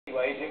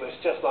days, it was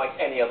just like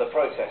any other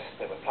protest.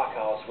 There were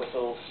placards,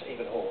 whistles,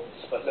 even horns.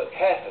 But look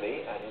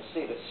carefully, and you'll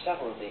see that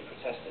several of the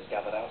protesters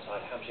gathered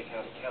outside Hamshire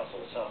County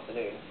Council this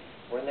afternoon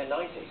were in their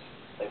 90s.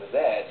 They were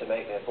there to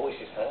make their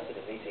voices heard at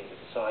a meeting to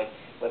decide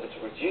whether to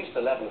reduce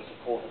the level of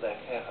support of their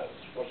care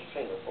homes. Roger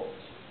Flynn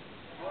reports.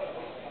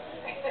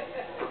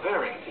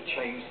 Preparing to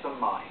change some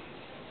minds.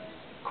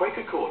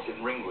 Quaker Court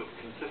in Ringwood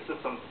consists of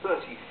some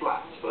 30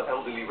 flats for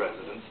elderly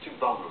residents too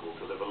vulnerable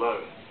to live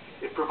alone.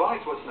 It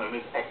provides what's known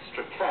as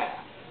extra care.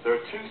 There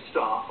are 2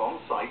 staff on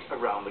site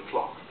around the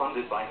clock,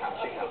 funded by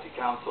Hamshire County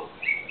Council.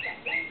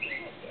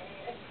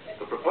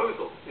 The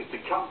proposal is to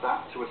cut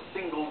that to a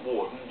single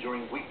warden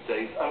during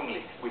weekdays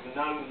only, with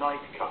no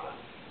night cover,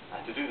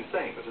 and to do the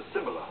same at a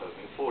similar home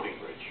in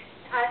Fordingbridge.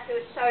 I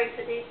feel sorry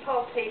for these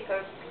poor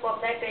people,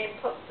 what they're being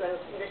put through,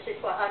 and this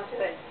is what I'm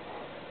doing.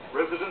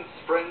 Residents,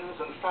 friends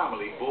and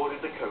family boarded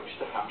the coach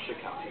to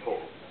Hamshire County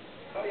Hall.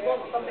 We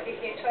want somebody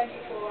here 24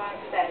 hours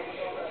a day.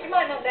 She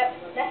might not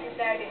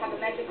necessarily have a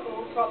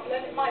medical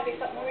problem, it might be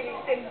something really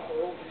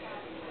simple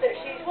that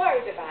she's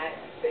worried about,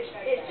 but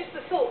it's just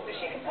the thought that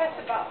she can press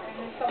a button and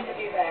there's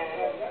somebody there.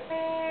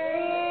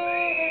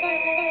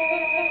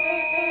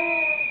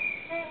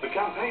 The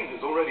campaign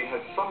has already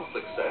had some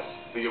success.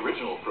 The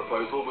original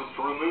proposal was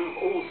to remove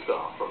all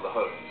staff from the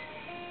homes.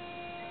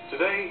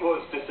 Today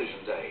was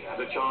decision day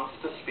and a chance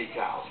to speak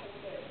out.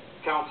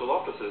 Council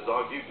officers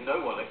argued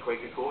no one at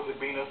Quaker Court had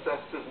been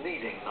assessed as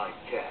needing night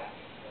care,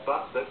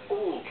 but that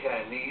all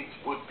care needs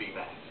would be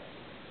met.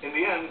 In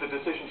the end, the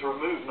decision to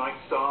remove night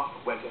staff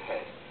went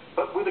ahead,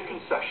 but with a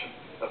concession,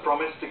 a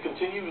promise to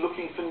continue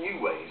looking for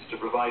new ways to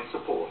provide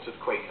support at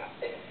Quaker.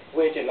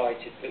 We're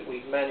delighted that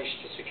we've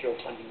managed to secure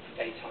funding for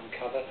daytime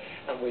cover,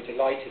 and we're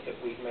delighted that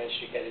we've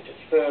managed to get a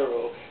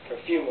deferral for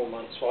a few more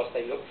months whilst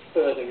they look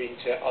further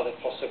into other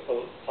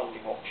possible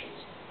funding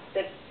options.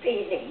 The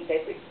feeling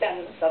that we've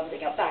done something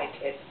about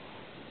it.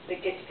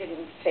 We just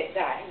didn't sit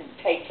down and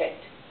take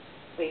it.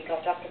 We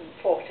got up and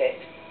fought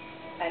it,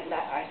 and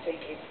that I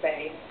think is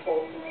very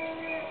important.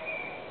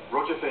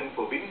 Roger Flynn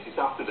for BBC